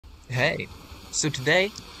Hey, so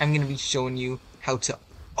today I'm going to be showing you how to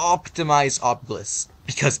optimize Obolus,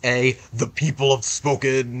 because the people have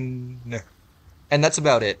spoken. And that's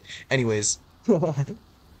about it. Anyways,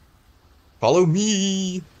 follow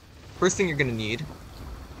me. First thing you're going to need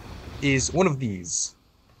is one of these.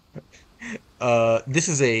 This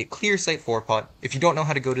is a clear site 4-pot. If you don't know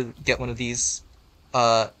how to go to get one of these,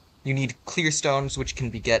 you need clear stones, which can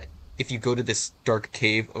be get if you go to this dark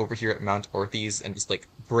cave over here at Mount Orthes and just like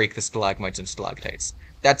break the stalagmites and stalactites.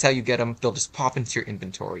 That's how you get them. They'll just pop into your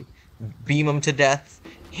inventory. Beam them to death,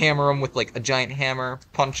 hammer them with like a giant hammer,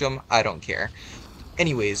 punch them, I don't care.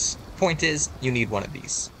 Anyways, point is, you need one of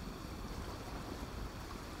these.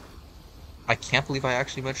 I can't believe I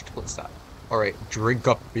actually managed to place that. Alright, drink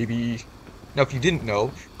up, baby. Now, if you didn't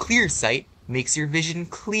know, clear sight makes your vision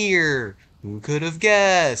clear. Who could have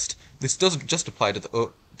guessed? This doesn't just apply to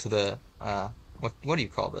the what do you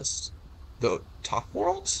call this? The top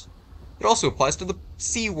worlds? It also applies to the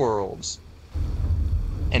sea worlds.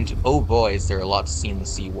 And oh boy, is there a lot to see in the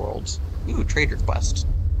sea worlds. Ooh, trade request.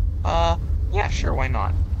 Yeah, sure, why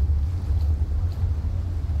not?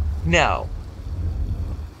 Now,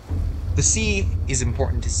 the sea is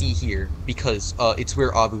important to see here because it's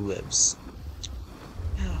where Obbu lives.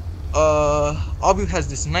 Obbu has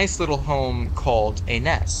this nice little home called a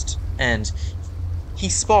nest, and he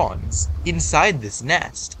spawns inside this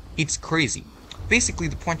nest. It's crazy. Basically,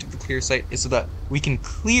 the point of the clear sight is so that we can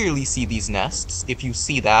clearly see these nests. If you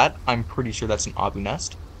see that, I'm pretty sure that's an Obbu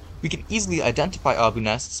nest. We can easily identify Obbu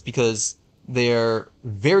nests because they're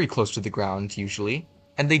very close to the ground, usually,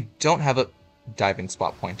 and they don't have a diving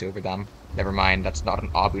spot point over them. Never mind, that's not an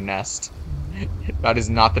Obbu nest. That is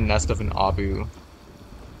not the nest of an Obbu.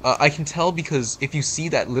 I can tell because if you see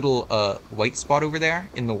that little white spot over there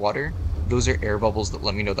in the water, those are air bubbles that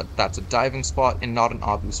let me know that that's a diving spot and not an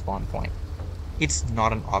Obbu spawn point. It's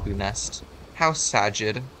not an Obbu nest. How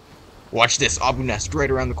sagid. Watch this Obbu nest right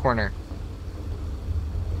around the corner.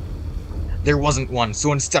 There wasn't one,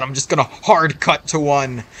 so instead I'm just gonna hard cut to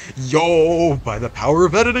one. Yo, by the power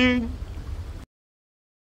of editing!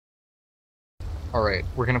 Alright,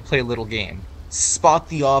 we're gonna play a little game. Spot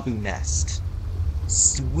the Obbu nest.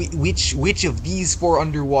 Which of these 4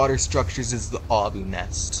 underwater structures is the Obbu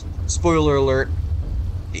nest? Spoiler alert,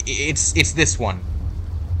 it's this one.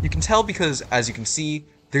 You can tell because, as you can see,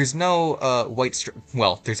 there's no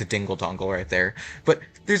well, there's a dingle-dongle right there, but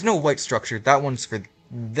there's no white structure. That one's for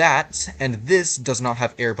that, and this does not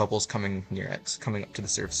have air bubbles coming near it, coming up to the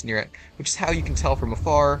surface near it, which is how you can tell from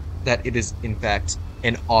afar that it is, in fact,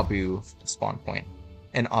 an Obbu spawn point.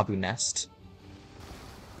 An Obbu nest.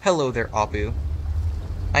 Hello there, Obbu.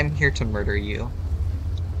 I'm here to murder you.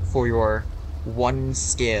 For your 1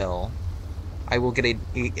 scale. I will get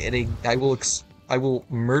I will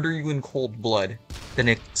murder you in cold blood, then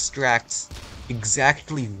extract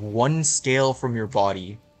exactly 1 scale from your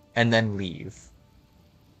body, and then leave.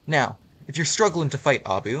 Now, if you're struggling to fight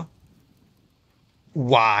Obbu,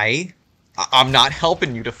 why? I'm not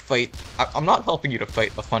helping you to fight. I'm not helping you to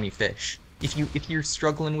fight a funny fish. If you're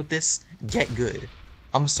struggling with this, get good.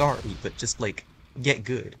 I'm sorry, but just like get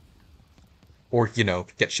good. Or, you know,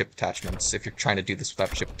 get ship attachments. If you're trying to do this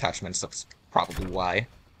without ship attachments, that's probably why.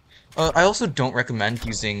 I also don't recommend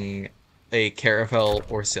using a caravel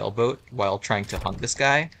or sailboat while trying to hunt this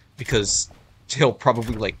guy, because he'll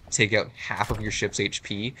probably, like, take out half of your ship's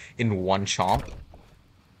HP in 1 chomp.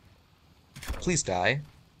 Please die.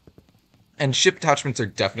 And ship attachments are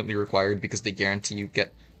definitely required because they guarantee you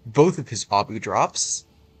get both of his Obbu drops.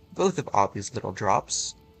 Both of Obbu's little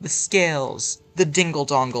drops. The scales. The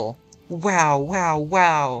dingle-dongle. Wow, wow,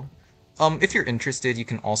 wow. If you're interested, you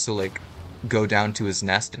can also, like, go down to his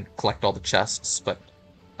nest and collect all the chests, but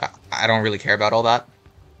I don't really care about all that.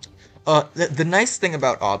 The nice thing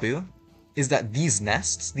about Obbu is that these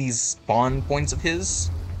nests, these spawn points of his,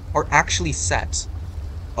 are actually set.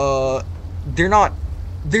 They're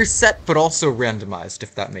set, but also randomized,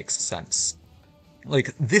 if that makes sense.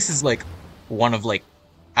 Like, this is, like, one of, like,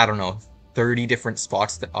 I don't know, 30 different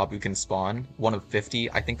spots that Obbu can spawn. 1 of 50,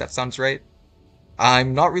 I think that sounds right.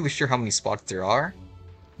 I'm not really sure how many spots there are,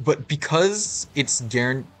 but because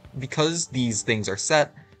because these things are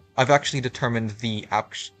set, I've actually determined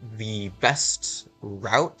the best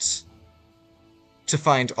route to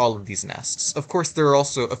find all of these nests. Of course, there are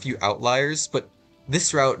also a few outliers, but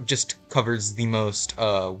this route just covers the most,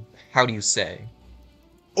 how do you say,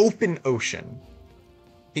 open ocean.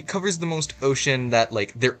 It covers the most ocean that,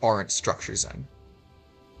 like, there aren't structures in.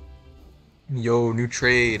 Yo, new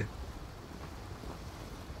trade.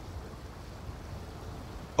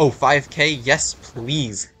 Oh, 5k? Yes,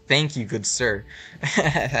 please. Thank you, good sir.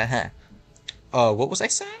 What was I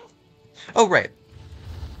saying? Oh, right.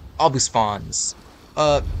 Obbu spawns.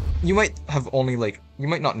 Uh, you might have only, like, you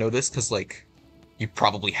might not know this, because, like, you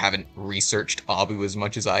probably haven't researched Obbu as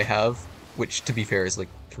much as I have, which, to be fair, is, like,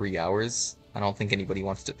 3 hours. I don't think anybody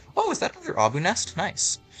wants to... Oh, is that another Obbu nest?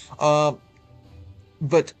 Nice.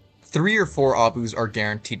 But 3 or 4 Obbus are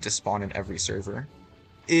guaranteed to spawn in every server.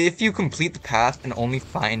 If you complete the path and only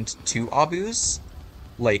find 2 Obbus,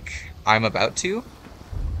 like I'm about to,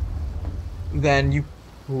 then you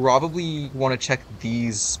probably want to check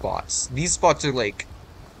these spots. These spots are like,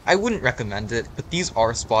 I wouldn't recommend it, but these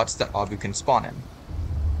are spots that Obbu can spawn in.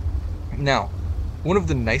 Now, one of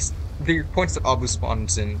the points that Obbu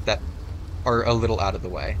spawns in that are a little out of the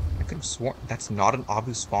way. I could have sworn that's not an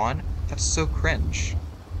Obbu spawn. That's so cringe.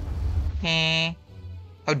 Heh.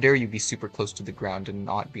 How dare you be super close to the ground and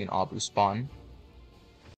not be an Obbu spawn?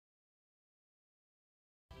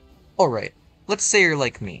 Alright, let's say you're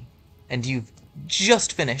like me, and you've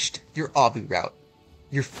just finished your Obbu route.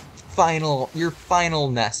 Your final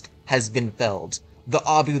nest has been felled. The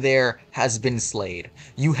Obbu there has been slayed.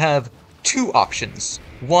 You have 2 options.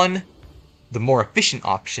 One, the more efficient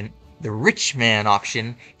option, the rich man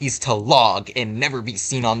option, is to log and never be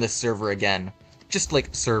seen on this server again. Just like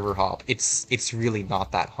server hop, it's really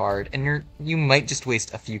not that hard, and you might just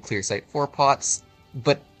waste a few clear site 4 pots,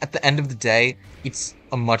 but at the end of the day, it's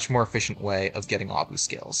a much more efficient way of getting Obbu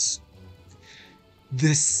skills.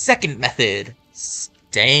 The second method,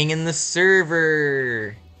 staying in the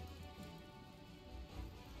server.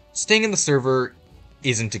 Staying in the server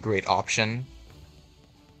isn't a great option.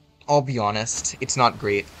 I'll be honest, it's not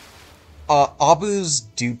great. Obbus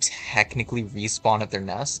do technically respawn at their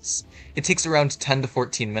nests. It takes around 10 to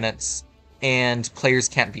 14 minutes, and players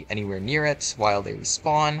can't be anywhere near it while they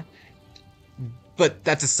respawn. But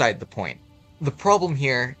that's aside the point. The problem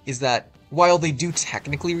here is that while they do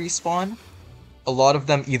technically respawn, a lot of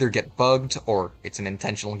them either get bugged, or it's an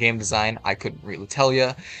intentional game design, I couldn't really tell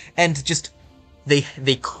ya, and just, they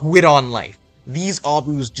quit on life. These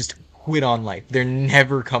Obbus just quit on life. They're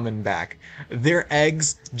never coming back. Their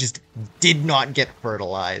eggs just did not get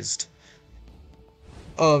fertilized.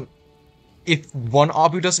 If one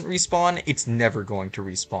Obbu doesn't respawn, it's never going to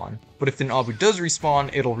respawn. But if an Obbu does respawn,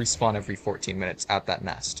 it'll respawn every 14 minutes at that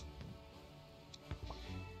nest.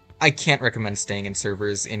 I can't recommend staying in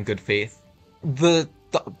servers in good faith. The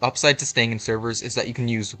upside to staying in servers is that you can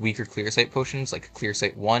use weaker clear site potions, like clear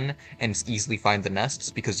site 1, and easily find the nests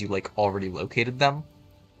because you, like, already located them.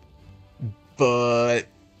 But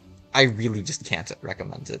I really just can't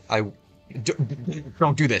recommend it.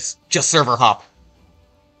 Don't do this. Just server hop.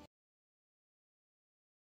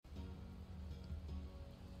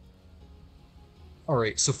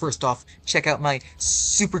 Alright, so first off, check out my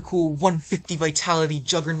super cool 150 Vitality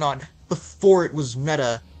Juggernaut before it was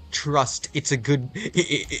meta. Trust, it's a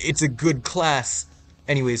good class.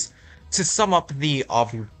 Anyways, to sum up the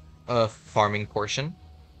Obbu farming portion,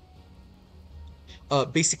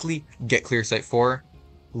 basically get clear site 4,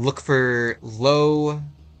 look for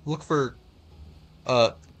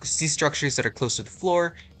sea structures that are close to the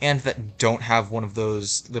floor and that don't have one of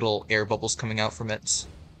those little air bubbles coming out from it.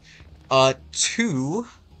 2,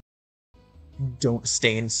 don't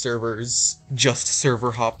stay in servers. Just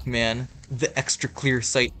server hop, man. The extra clear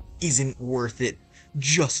site isn't worth it.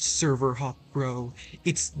 Just server hop, bro.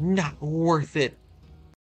 It's not worth it.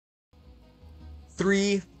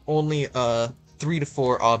 3, only 3 to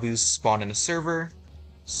 4 Obbus spawn in a server.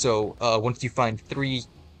 So once you find 3,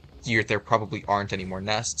 there probably aren't any more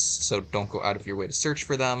nests, so don't go out of your way to search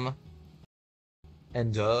for them.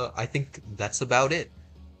 And I think that's about it.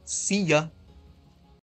 See ya!